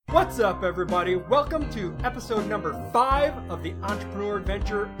What's up, everybody? Welcome to episode number 5 of the Entrepreneur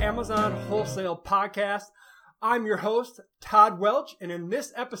Adventure Amazon Wholesale Podcast. I'm your host, Todd Welch, and in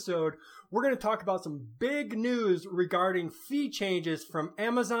this episode, we're going to talk about some big news regarding fee changes from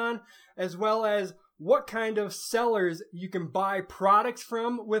Amazon, as well as what kind of sellers you can buy products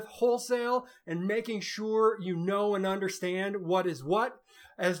from with wholesale, and making sure you know and understand what is what,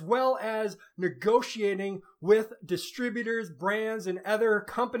 as well as negotiating with distributors, brands, and other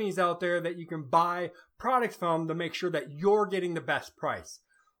companies out there that you can buy products from to make sure that you're getting the best price.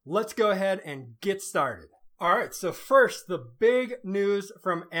 Let's go ahead and get started. All right, so first, the big news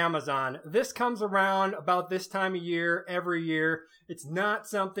from Amazon. This comes around about this time of year, every year. It's not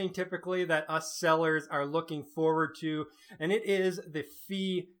something typically that us sellers are looking forward to, and it is the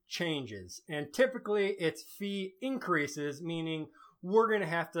fee changes. And typically, it's fee increases, meaning we're going to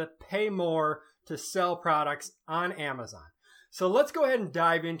have to pay more to sell products on Amazon. So let's go ahead and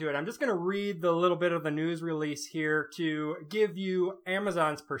dive into it. I'm just going to read the little bit of the news release here to give you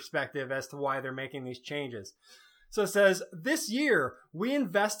Amazon's perspective as to why they're making these changes. So it says, this year, we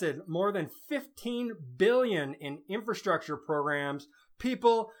invested more than $15 billion in infrastructure programs,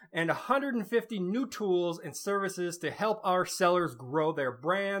 people, and 150 new tools and services to help our sellers grow their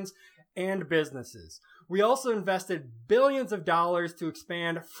brands and businesses. We also invested billions of dollars to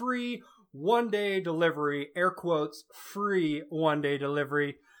expand free one-day delivery, air quotes, free one-day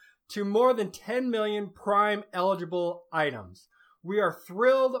delivery, to more than 10 million Prime eligible items. We are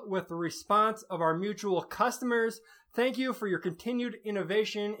thrilled with the response of our mutual customers. Thank you for your continued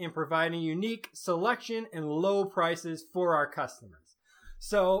innovation in providing unique selection and low prices for our customers.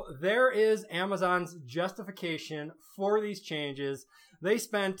 So there is Amazon's justification for these changes. They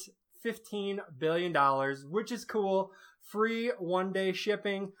spent $15 billion, which is cool. Free one-day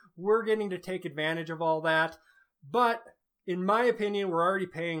shipping. We're getting to take advantage of all that. But in my opinion, we're already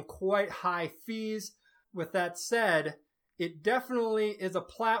paying quite high fees. With that said, it definitely is a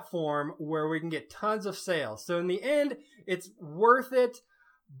platform where we can get tons of sales. So in the end, it's worth it,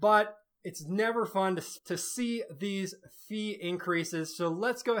 but it's never fun to see these fee increases. So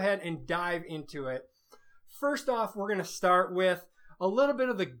let's go ahead and dive into it. First off, we're going to start with a little bit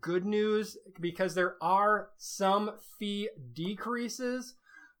of the good news, because there are some fee decreases,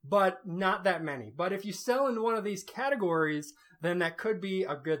 but not that many. But if you sell in one of these categories, then that could be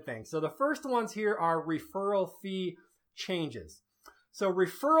a good thing. So the first ones here are referral fee changes. So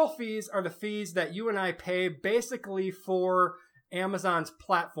referral fees are the fees that you and I pay basically for Amazon's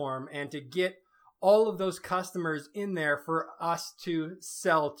platform and to get all of those customers in there for us to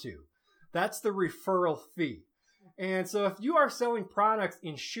sell to. That's the referral fee. And so if you are selling products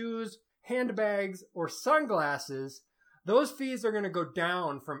in shoes, handbags, or sunglasses, those fees are going to go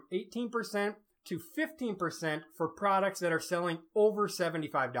down from 18% to 15% for products that are selling over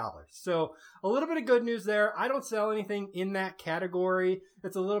 $75. So a little bit of good news there. I don't sell anything in that category.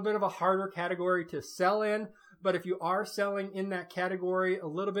 It's a little bit of a harder category to sell in, but if you are selling in that category, a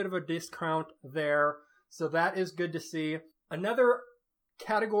little bit of a discount there. So that is good to see. Another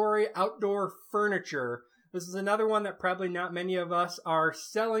category, outdoor furniture. This is another one that probably not many of us are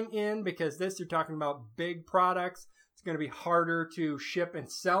selling in, because you're talking about big products. It's going to be harder to ship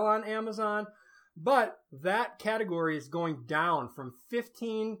and sell on Amazon. But that category is going down from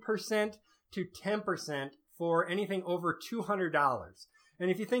 15% to 10% for anything over $200.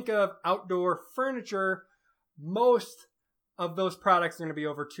 And if you think of outdoor furniture, most of those products are going to be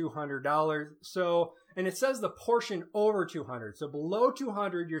over $200. So, and it says the portion over 200. So below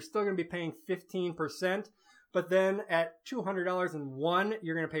 200, you're still going to be paying 15%. But then at $201,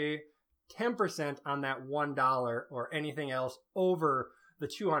 you're going to pay 10% on that $1 or anything else over the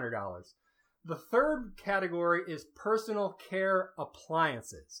 $200. The third category is personal care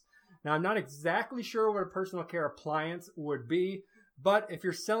appliances. Now, I'm not exactly sure what a personal care appliance would be, but if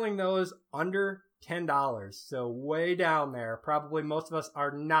you're selling those under $10, so way down there, probably most of us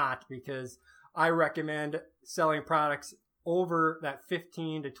are not, because I recommend selling products over that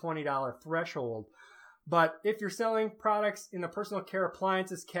 $15 to $20 threshold. But if you're selling products in the personal care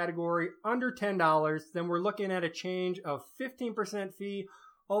appliances category under $10, then we're looking at a change of 15% fee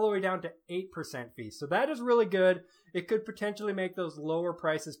all the way down to 8% fee. So that is really good. It could potentially make those lower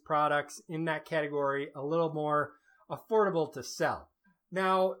prices products in that category a little more affordable to sell.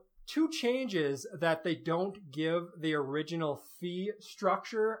 Now, two changes that they don't give the original fee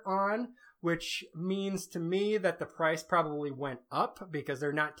structure on, which means to me that the price probably went up because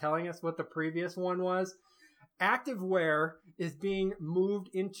they're not telling us what the previous one was. Activewear is being moved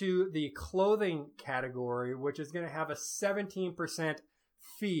into the clothing category, which is going to have a 17%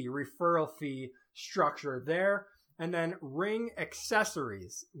 fee, referral fee structure there. And then ring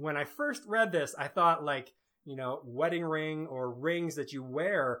accessories. When I first read this, I thought like, wedding ring or rings that you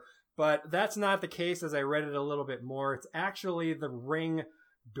wear, but that's not the case as I read it a little bit more. It's actually the Ring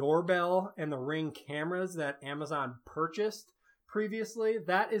doorbell and the Ring cameras that Amazon purchased previously.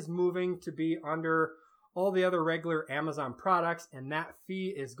 That is moving to be under all the other regular Amazon products, and that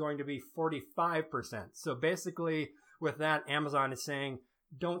fee is going to be 45%. So basically, with that, Amazon is saying,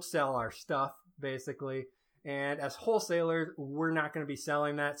 don't sell our stuff, basically. And as wholesalers, we're not going to be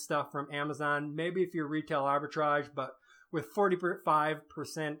selling that stuff from Amazon. Maybe if you're retail arbitrage, but with 45%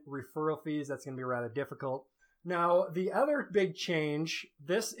 referral fees, that's going to be rather difficult. Now, the other big change,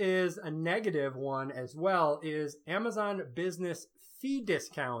 this is a negative one as well, is Amazon Business fee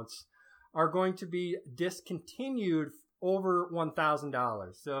discounts are going to be discontinued over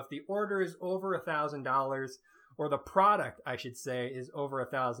 $1,000. So if the order is over $1,000, or the product, I should say, is over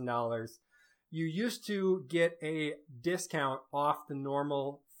 $1,000, you used to get a discount off the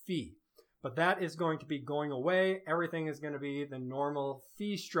normal fee. But that is going to be going away. Everything is going to be the normal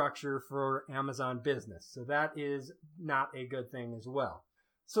fee structure for Amazon Business. So that is not a good thing as well.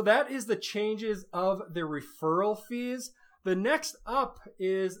 So that is the changes of the referral fees. The next up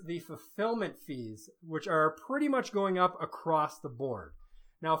is the fulfillment fees, which are pretty much going up across the board.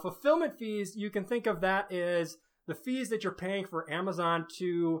 Now, fulfillment fees, you can think of that as the fees that you're paying for Amazon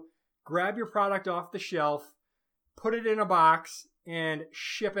to grab your product off the shelf, put it in a box, and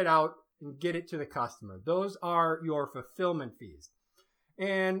ship it out and get it to the customer. Those are your fulfillment fees.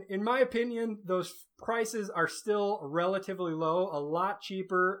 And in my opinion, those prices are still relatively low, a lot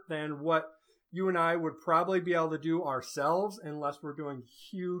cheaper than what you and I would probably be able to do ourselves unless we're doing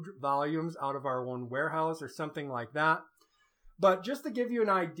huge volumes out of our own warehouse or something like that. But just to give you an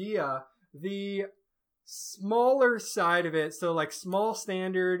idea, the smaller side of it, so like small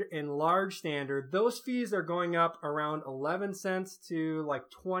standard and large standard, those fees are going up around 11 cents to like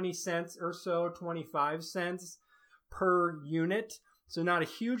 20 cents or so, 25 cents per unit. So not a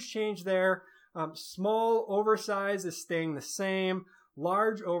huge change there. Small oversize is staying the same.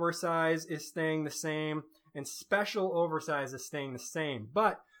 Large oversize is staying the same. And special oversize is staying the same.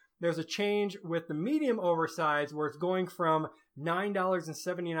 But there's a change with the medium oversize where it's going from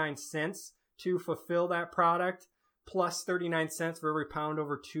 $9.79 to fulfill that product plus 39 cents for every pound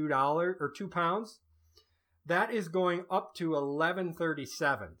over $2 or 2 pounds. That is going up to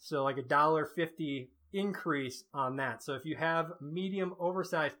 $11.37. So like $1.50 increase on that. So if you have medium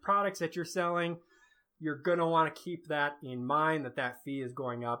oversized products that you're selling, you're going to want to keep that in mind, that fee is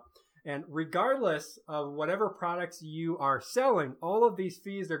going up. And regardless of whatever products you are selling, all of these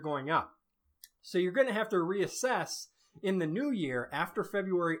fees are going up. So you're going to have to reassess in the new year after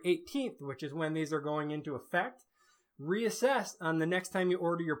February 18th, which is when these are going into effect. Reassess on the next time you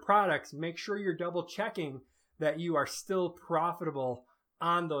order your products. Make sure you're double checking that you are still profitable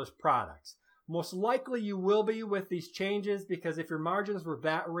on those products. Most likely you will be with these changes, because if your margins were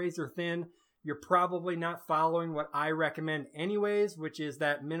that razor thin, you're probably not following what I recommend anyways, which is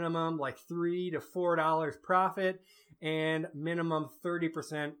that minimum like $3 to $4 profit and minimum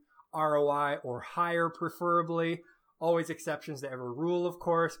 30% ROI or higher preferably. Always exceptions to every rule, of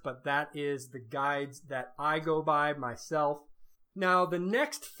course, but that is the guides that I go by myself. Now, the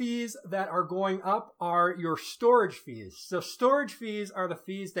next fees that are going up are your storage fees. So storage fees are the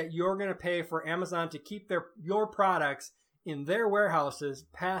fees that you're going to pay for Amazon to keep your products in their warehouses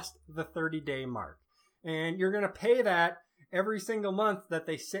past the 30-day mark. And you're going to pay that every single month that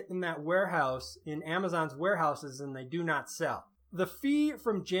they sit in that warehouse, in Amazon's warehouses, and they do not sell. The fee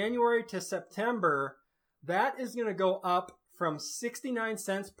from January to September, that is going to go up from 69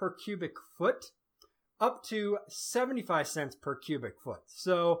 cents per cubic foot up to 75 cents per cubic foot.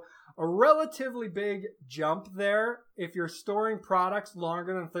 So a relatively big jump there. If you're storing products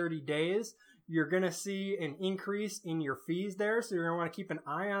longer than 30 days, you're going to see an increase in your fees there. So you're going to want to keep an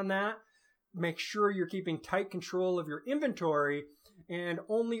eye on that. Make sure you're keeping tight control of your inventory and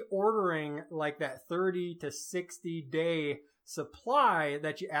only ordering like that 30 to 60 day supply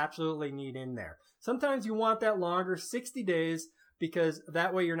that you absolutely need in there. Sometimes you want that longer, 60 days, because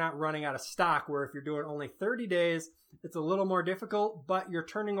that way you're not running out of stock, where if you're doing only 30 days, it's a little more difficult, but you're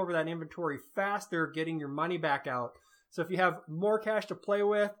turning over that inventory faster, getting your money back out. So if you have more cash to play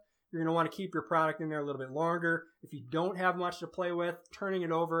with, you're going to want to keep your product in there a little bit longer. If you don't have much to play with, turning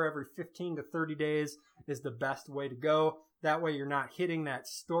it over every 15 to 30 days is the best way to go. That way you're not hitting that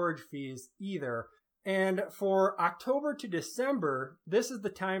storage fees either. And for October to December, this is the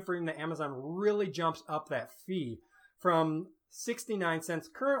time frame that Amazon really jumps up that fee from 69 cents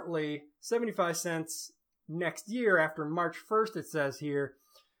currently, 75 cents next year after March 1st, it says here.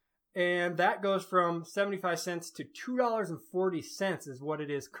 And that goes from 75 cents to $2.40 is what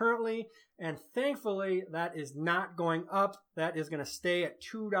it is currently. And thankfully, that is not going up. That is going to stay at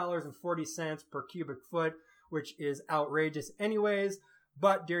 $2.40 per cubic foot, which is outrageous anyways.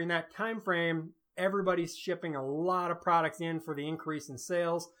 But during that time frame, everybody's shipping a lot of products in for the increase in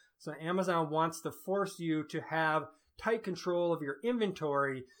sales. So Amazon wants to force you to have tight control of your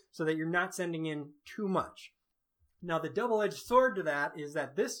inventory so that you're not sending in too much. Now, the double-edged sword to that is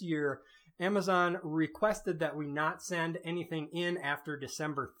that this year, Amazon requested that we not send anything in after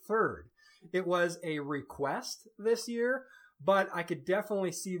December 3rd. It was a request this year, but I could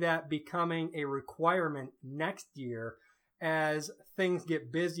definitely see that becoming a requirement next year as things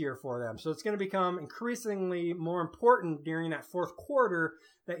get busier for them. So it's going to become increasingly more important during that fourth quarter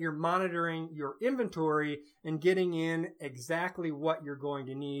that you're monitoring your inventory and getting in exactly what you're going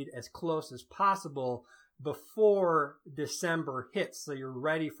to need as close as possible before December hits, so you're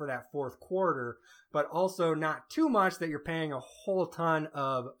ready for that fourth quarter, but also not too much that you're paying a whole ton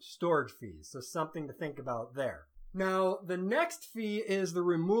of storage fees. So something to think about there. Now, the next fee is the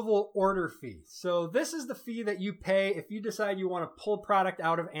removal order fee. So this is the fee that you pay if you decide you want to pull product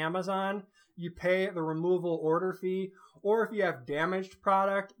out of Amazon. You pay the removal order fee, or if you have damaged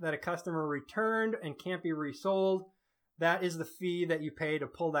product that a customer returned and can't be resold, that is the fee that you pay to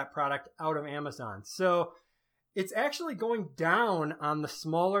pull that product out of Amazon. So it's actually going down on the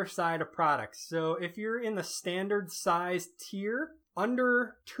smaller side of products. So if you're in the standard size tier,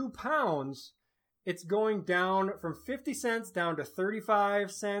 under 2 pounds, it's going down from 50 cents down to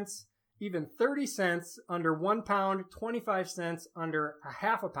 35 cents, even 30 cents under 1 pound, 25 cents under a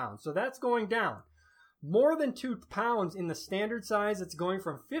half a pound. So that's going down. More than 2 pounds in the standard size, it's going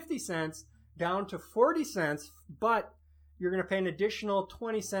from 50 cents down to 40 cents, but you're going to pay an additional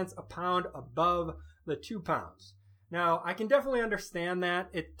 20 cents a pound above the 2 pounds. Now, I can definitely understand that.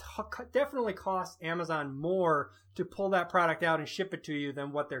 It definitely costs Amazon more to pull that product out and ship it to you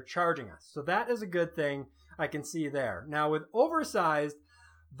than what they're charging us. So that is a good thing I can see there. Now, with oversized,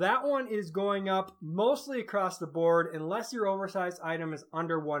 that one is going up mostly across the board unless your oversized item is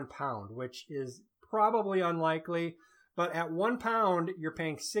under 1 pound, which is probably unlikely. But at 1 pound, you're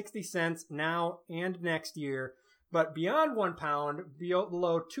paying 60 cents now and next year. But beyond 1 pound,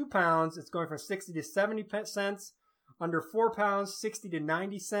 below 2 pounds, it's going from 60 to 70 cents. Under 4 pounds, 60 to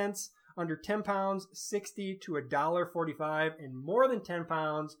 90 cents. Under 10 pounds, 60 to $1.45. And more than 10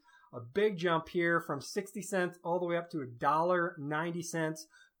 pounds, a big jump here from 60 cents all the way up to $1.90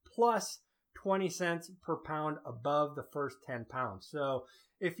 plus 20 cents per pound above the first 10 pounds. So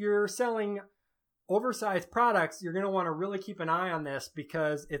if you're selling oversized products, you're going to want to really keep an eye on this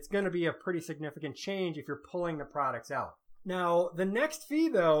because it's going to be a pretty significant change if you're pulling the products out. Now, the next fee,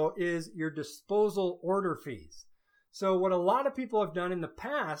 though, is your disposal order fees. So what a lot of people have done in the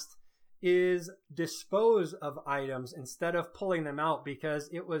past is dispose of items instead of pulling them out because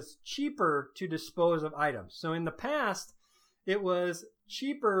it was cheaper to dispose of items. So in the past, it was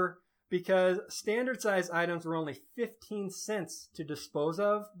cheaper because standard size items were only 15 cents to dispose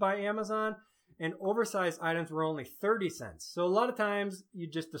of by Amazon, and oversized items were only 30 cents. So a lot of times you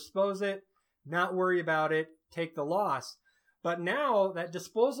just dispose it, not worry about it, take the loss. But now that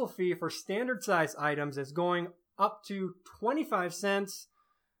disposal fee for standard size items is going up to 25 cents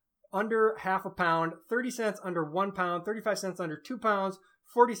under half a pound, 30 cents under 1 pound, 35 cents under 2 pounds,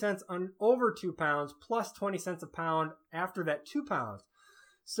 40 cents over 2 pounds, plus 20 cents a pound after that 2 pounds.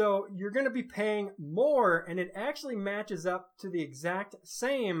 So you're going to be paying more, and it actually matches up to the exact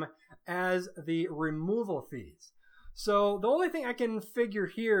same as the removal fees. So the only thing I can figure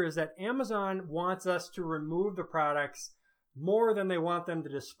here is that Amazon wants us to remove the products more than they want them to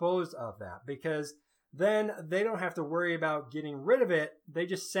dispose of that, because then they don't have to worry about getting rid of it. They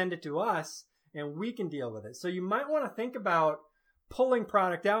just send it to us and we can deal with it. So you might want to think about pulling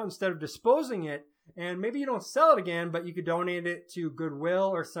product out instead of disposing it. And maybe you don't sell it again, but you could donate it to Goodwill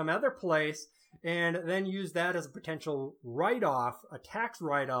or some other place and then use that as a potential write-off, a tax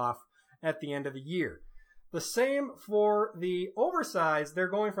write-off at the end of the year. The same for the oversized. They're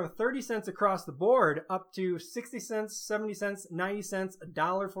going from 30 cents across the board up to 60 cents, 70 cents, 90 cents,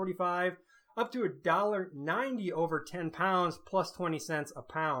 $1.45, up to $1.90 over 10 pounds plus 20 cents a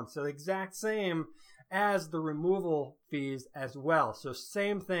pound. So the exact same as the removal fees as well. So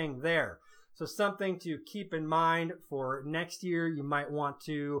same thing there. So something to keep in mind for next year. You might want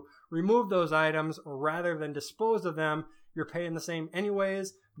to remove those items rather than dispose of them. You're paying the same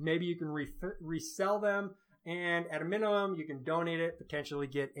anyways. Maybe you can resell them, and at a minimum, you can donate it, potentially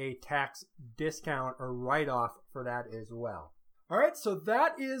get a tax discount or write-off for that as well. All right, so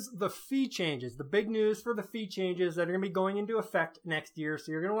that is the fee changes, the big news for the fee changes that are going to be going into effect next year. So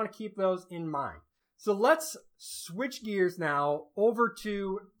you're going to want to keep those in mind. So let's switch gears now over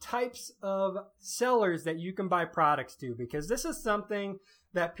to types of sellers that you can buy products to, because this is something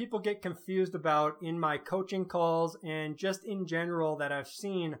that people get confused about in my coaching calls and just in general that I've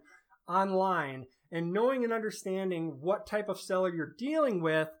seen online. And knowing and understanding what type of seller you're dealing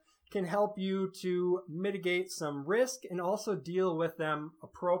with can help you to mitigate some risk and also deal with them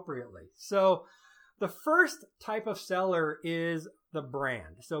appropriately. So the first type of seller is the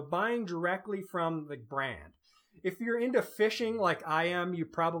brand. So buying directly from the brand. If you're into fishing like I am, you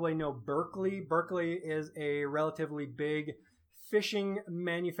probably know Berkley. Berkley is a relatively big fishing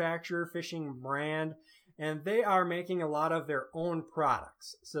manufacturer, fishing brand, and they are making a lot of their own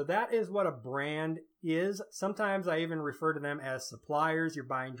products. So that is what a brand is. Sometimes I even refer to them as suppliers. You're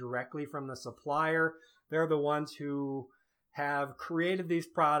buying directly from the supplier. They're the ones who have created these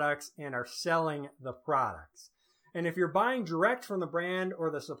products and are selling the products. And if you're buying direct from the brand or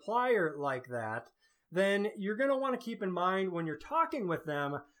the supplier like that, then you're going to want to keep in mind when you're talking with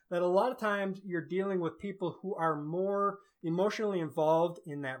them that a lot of times you're dealing with people who are more emotionally involved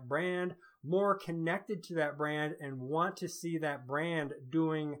in that brand, more connected to that brand, and want to see that brand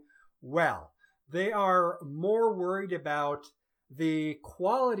doing well. They are more worried about the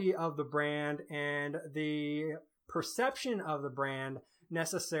quality of the brand and the perception of the brand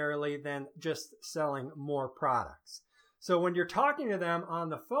necessarily than just selling more products. So when you're talking to them on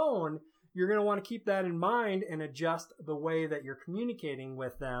the phone, you're going to want to keep that in mind and adjust the way that you're communicating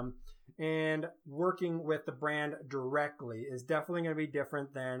with them. And working with the brand directly is definitely going to be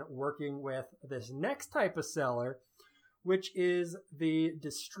different than working with this next type of seller, which is the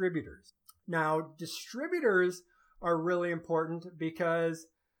distributors. Now, distributors are really important because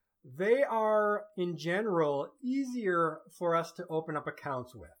they are, in general, easier for us to open up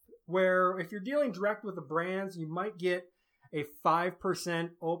accounts with. Where if you're dealing direct with the brands, you might get a 5%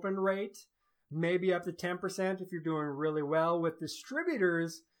 open rate, maybe up to 10% if you're doing really well. With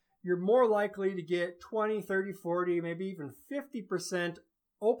distributors, you're more likely to get 20, 30, 40, maybe even 50%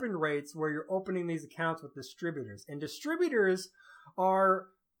 open rates where you're opening these accounts with distributors. And distributors are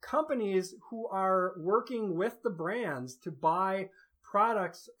companies who are working with the brands to buy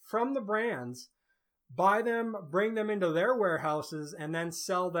products from the brands, buy them, bring them into their warehouses, and then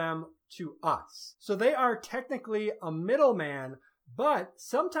sell them to us. So they are technically a middleman, but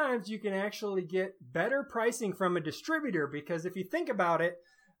sometimes you can actually get better pricing from a distributor because if you think about it,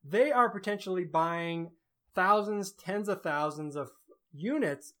 they are potentially buying thousands, tens of thousands of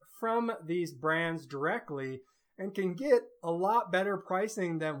units from these brands directly and can get a lot better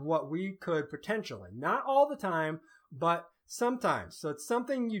pricing than what we could potentially. Not all the time, but sometimes. So it's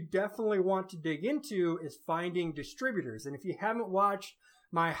something you definitely want to dig into is finding distributors. And if you haven't watched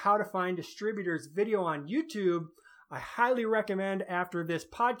my How to Find Distributors video on YouTube, I highly recommend after this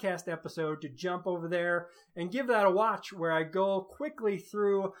podcast episode to jump over there and give that a watch where I go quickly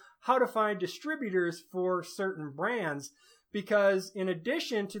through how to find distributors for certain brands. Because in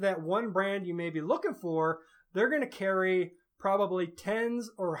addition to that one brand you may be looking for, they're going to carry probably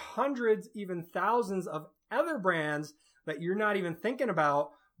tens or hundreds, even thousands of other brands that you're not even thinking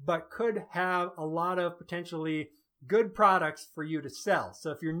about, but could have a lot of potentially good products for you to sell.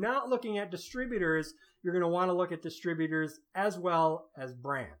 So if you're not looking at distributors, you're going to want to look at distributors as well as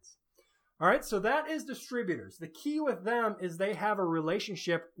brands. All right, so that is distributors. The key with them is they have a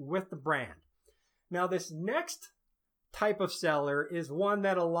relationship with the brand. Now, this next type of seller is one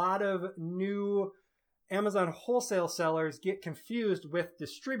that a lot of new Amazon wholesale sellers get confused with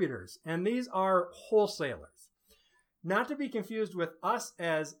distributors, and these are wholesalers. Not to be confused with us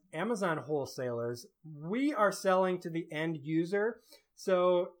as Amazon wholesalers, we are selling to the end user.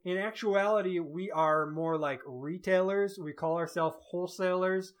 So in actuality, we are more like retailers. We call ourselves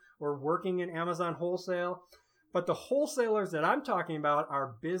wholesalers or working in Amazon wholesale. But the wholesalers that I'm talking about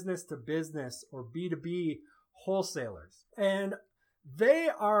are business to business or B2B wholesalers. And they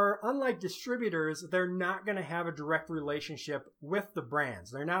are, unlike distributors, they're not going to have a direct relationship with the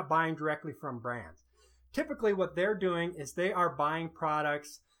brands. They're not buying directly from brands. Typically what they're doing is they are buying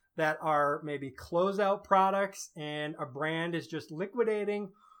products that are maybe closeout products and a brand is just liquidating,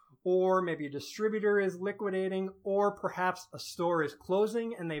 or maybe a distributor is liquidating, or perhaps a store is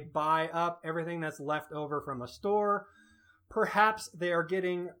closing and they buy up everything that's left over from a store. Perhaps they are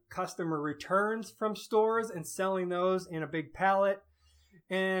getting customer returns from stores and selling those in a big pallet.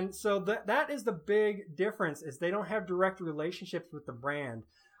 And so that is the big difference, is they don't have direct relationships with the brand.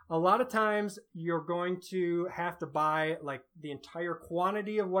 A lot of times you're going to have to buy like the entire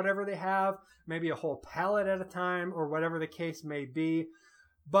quantity of whatever they have, maybe a whole pallet at a time or whatever the case may be.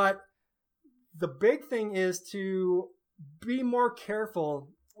 But the big thing is to be more careful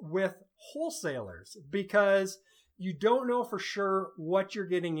with wholesalers because you don't know for sure what you're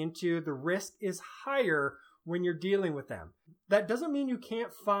getting into. The risk is higher when you're dealing with them. That doesn't mean you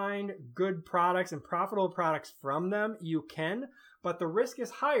can't find good products and profitable products from them. You can, but the risk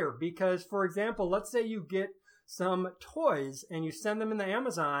is higher because, for example, let's say you get some toys and you send them in the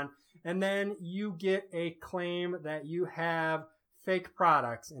Amazon and then you get a claim that you have fake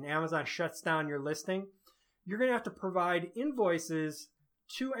products and Amazon shuts down your listing. You're going to have to provide invoices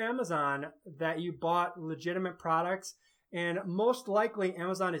to Amazon that you bought legitimate products, and most likely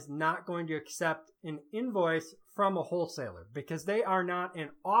Amazon is not going to accept an invoice from a wholesaler because they are not an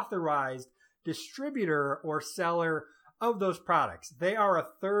authorized distributor or seller of those products. They are a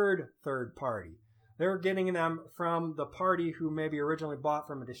third party. They're getting them from the party who maybe originally bought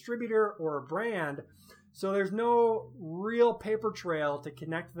from a distributor or a brand. So there's no real paper trail to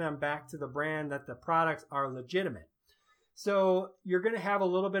connect them back to the brand that the products are legitimate. So you're going to have a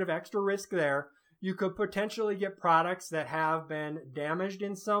little bit of extra risk there. You could potentially get products that have been damaged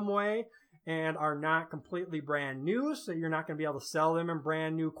in some way and are not completely brand new, so you're not going to be able to sell them in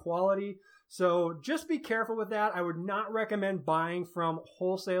brand new quality. So just be careful with that. I would not recommend buying from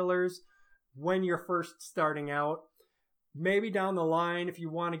wholesalers when you're first starting out. Maybe down the line, if you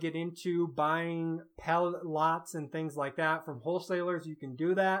want to get into buying pallet lots and things like that from wholesalers, you can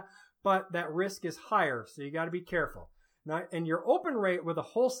do that, but that risk is higher, so you got to be careful. Now, and your open rate with a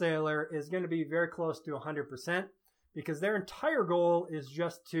wholesaler is going to be very close to 100% because their entire goal is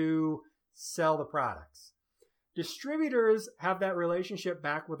just to sell the products. Distributors have that relationship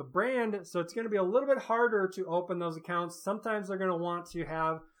back with a brand, so it's going to be a little bit harder to open those accounts. Sometimes they're going to want to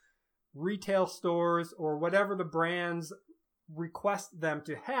have retail stores or whatever the brands request them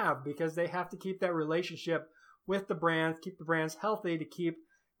to have because they have to keep that relationship with the brands, keep the brands healthy to keep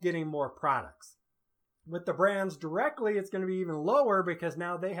getting more products. With the brands directly, it's going to be even lower because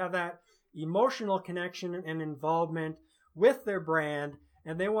now they have that emotional connection and involvement with their brand,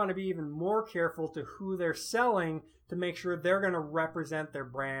 and they want to be even more careful to who they're selling to make sure they're going to represent their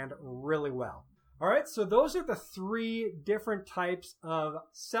brand really well. All right, so those are the three different types of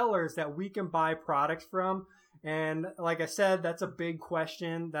sellers that we can buy products from. And like I said, that's a big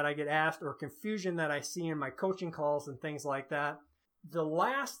question that I get asked or confusion that I see in my coaching calls and things like that. The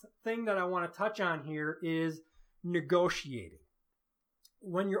last thing that I want to touch on here is negotiating.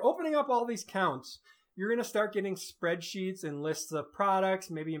 When you're opening up all these accounts, you're going to start getting spreadsheets and lists of products,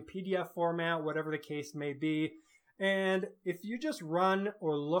 maybe in PDF format, whatever the case may be. And if you just run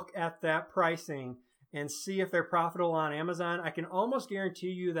or look at that pricing and see if they're profitable on Amazon, I can almost guarantee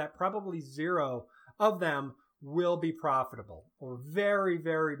you that probably zero of them will be profitable or very,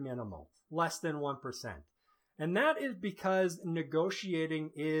 very minimal, less than 1%. And that is because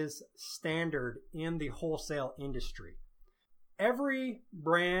negotiating is standard in the wholesale industry. Every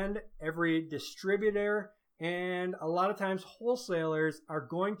brand, every distributor, and a lot of times wholesalers are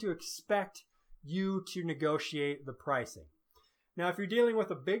going to expect you to negotiate the pricing. Now, if you're dealing with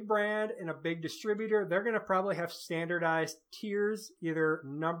a big brand and a big distributor, they're going to probably have standardized tiers, either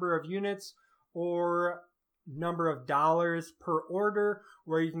number of units or number of dollars per order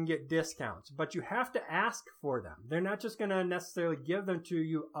where you can get discounts. But you have to ask for them. They're not just going to necessarily give them to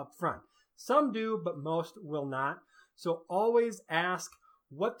you up front. Some do, but most will not. So always ask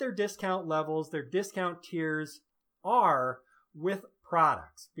what their discount levels, their discount tiers are with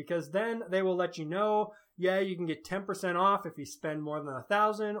products, because then they will let you know, yeah, you can get 10% off if you spend more than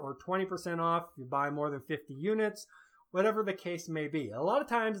 $1,000 or 20% off if you buy more than 50 units, whatever the case may be. A lot of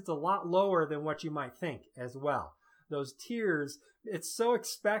times it's a lot lower than what you might think as well. Those tiers, it's so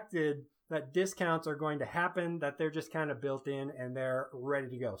expected that discounts are going to happen that they're just kind of built in and they're ready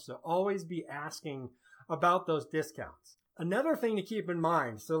to go. So always be asking about those discounts. Another thing to keep in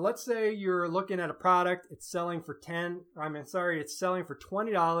mind, so let's say you're looking at a product, it's selling for it's selling for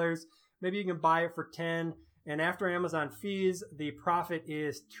 $20. Maybe you can buy it for $10, and after Amazon fees, the profit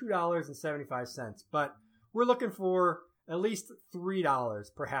is $2.75. But we're looking for at least $3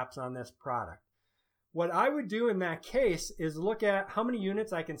 perhaps on this product. What I would do in that case is look at how many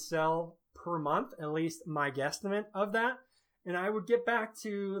units I can sell per month, at least my guesstimate of that. And I would get back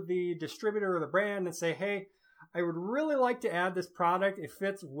to the distributor or the brand and say, hey, I would really like to add this product. It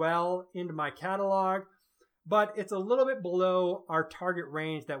fits well into my catalog, but it's a little bit below our target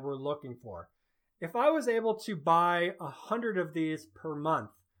range that we're looking for. If I was able to buy 100 of these per month,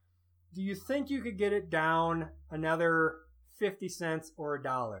 do you think you could get it down another 50 cents or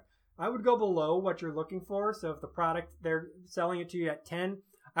 $1. I would go below what you're looking for. So if the product, they're selling it to you at 10,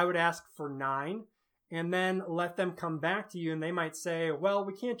 I would ask for 9 and then let them come back to you. And they might say, well,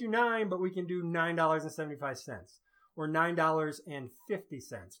 we can't do 9, but we can do $9.75 or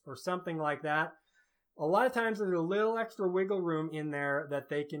 $9.50 or something like that. A lot of times there's a little extra wiggle room in there that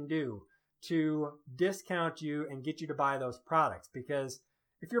they can do to discount you and get you to buy those products. Because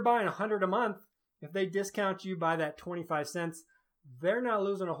if you're buying 100 a month, if they discount you by that 25 cents, they're not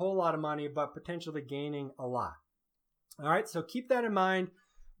losing a whole lot of money, but potentially gaining a lot. All right, so keep that in mind.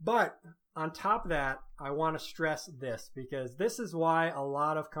 But on top of that, I want to stress this, because this is why a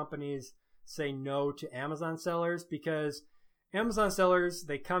lot of companies say no to Amazon sellers, because Amazon sellers,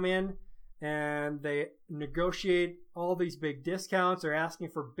 they come in and they negotiate all these big discounts. They're asking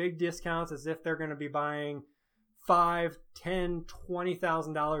for big discounts as if they're going to be buying $5,000, $10,000,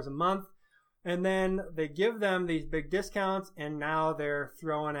 $20,000 a month. And then they give them these big discounts, and now they're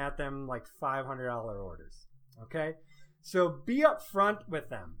throwing at them like $500 orders. Okay? So be upfront with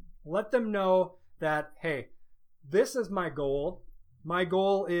them. Let them know that, hey, this is my goal. My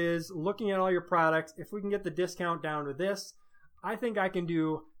goal is looking at all your products. If we can get the discount down to this, I think I can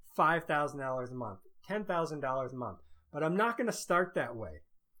do $5,000 a month, $10,000 a month. But I'm not going to start that way.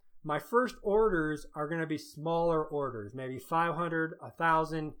 My first orders are going to be smaller orders, maybe $500,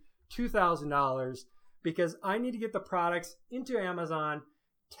 $1,000, $2,000, because I need to get the products into Amazon,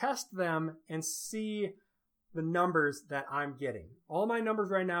 test them, and see the numbers that I'm getting. All my numbers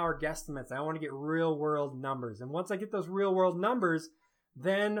right now are guesstimates. I want to get real world numbers. And once I get those real world numbers,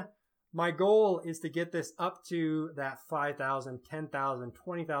 then my goal is to get this up to that $5,000, $10,000,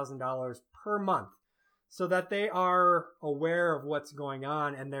 $20,000 per month, so that they are aware of what's going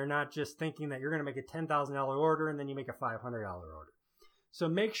on and they're not just thinking that you're going to make a $10,000 order and then you make a $500 order. So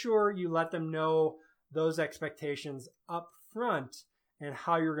make sure you let them know those expectations up front and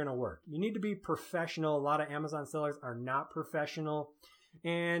how you're going to work. You need to be professional. A lot of Amazon sellers are not professional.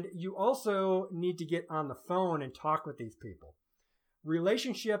 And you also need to get on the phone and talk with these people.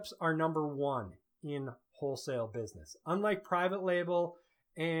 Relationships are number one in wholesale business. Unlike private label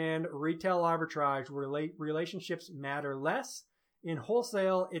and retail arbitrage, relationships matter less. In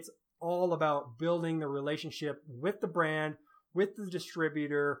wholesale, it's all about building the relationship with the brand, with the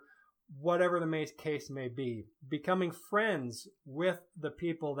distributor, whatever the case may be, becoming friends with the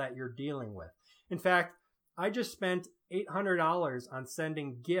people that you're dealing with. In fact, I just spent $800 on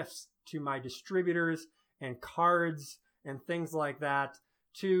sending gifts to my distributors and cards and things like that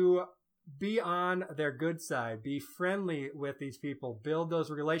to be on their good side, be friendly with these people, build those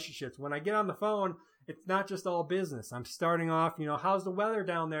relationships. When I get on the phone, it's not just all business. I'm starting off, how's the weather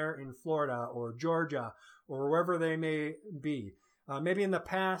down there in Florida or Georgia or wherever they may be. Maybe in the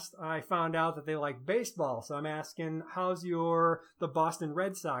past, I found out that they like baseball, so I'm asking, how's the Boston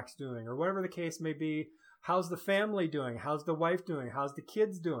Red Sox doing? Or whatever the case may be, how's the family doing? How's the wife doing? How's the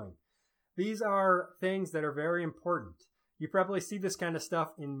kids doing? These are things that are very important. You probably see this kind of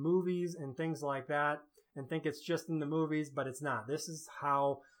stuff in movies and things like that and think it's just in the movies, but it's not. This is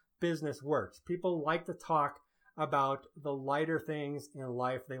how business works. People like to talk about the lighter things in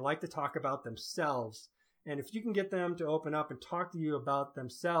life. They like to talk about themselves. And if you can get them to open up and talk to you about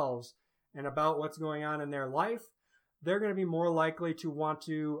themselves and about what's going on in their life, they're going to be more likely to want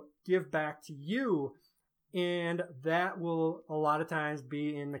to give back to you. And that will a lot of times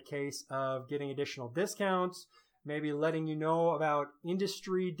be in the case of getting additional discounts, maybe letting you know about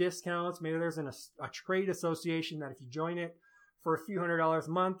industry discounts. Maybe there's a trade association that if you join it for a few $100s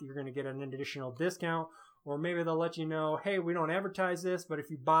a month, you're going to get an additional discount. Or maybe they'll let you know, hey, we don't advertise this, but if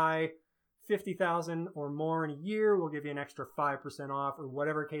you buy $50,000 or more in a year, we'll give you an extra 5% off, or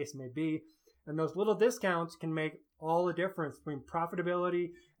whatever case may be. And those little discounts can make all the difference between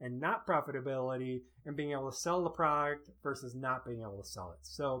profitability and not profitability and being able to sell the product versus not being able to sell it.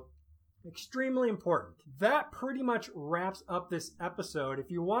 So extremely important. That pretty much wraps up this episode. If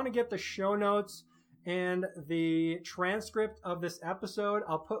you want to get the show notes and the transcript of this episode,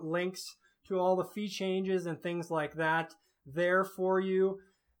 I'll put links to all the fee changes and things like that there for you.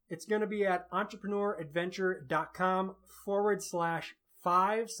 It's going to be at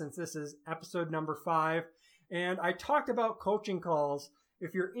entrepreneuradventure.com/5, since this is episode number 5. And I talked about coaching calls.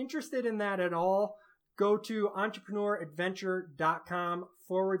 If you're interested in that at all, go to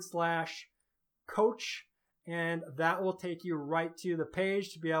entrepreneuradventure.com/coach, and that will take you right to the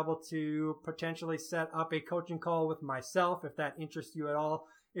page to be able to potentially set up a coaching call with myself if that interests you at all.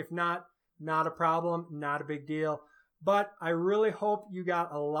 If not, not a problem, not a big deal. But I really hope you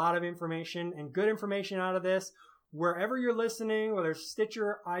got a lot of information and good information out of this. Wherever you're listening, whether it's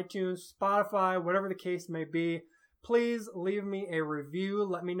Stitcher, iTunes, Spotify, whatever the case may be, please leave me a review.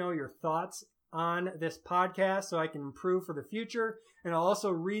 Let me know your thoughts on this podcast so I can improve for the future. And I'll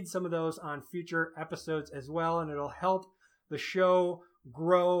also read some of those on future episodes as well, and it'll help the show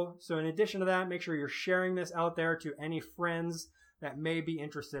grow. So in addition to that, make sure you're sharing this out there to any friends that may be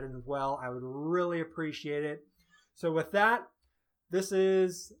interested as well. I would really appreciate it. So with that, this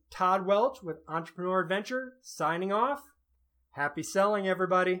is Todd Welch with Entrepreneur Adventure signing off. Happy selling,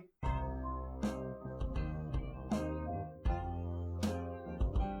 everybody.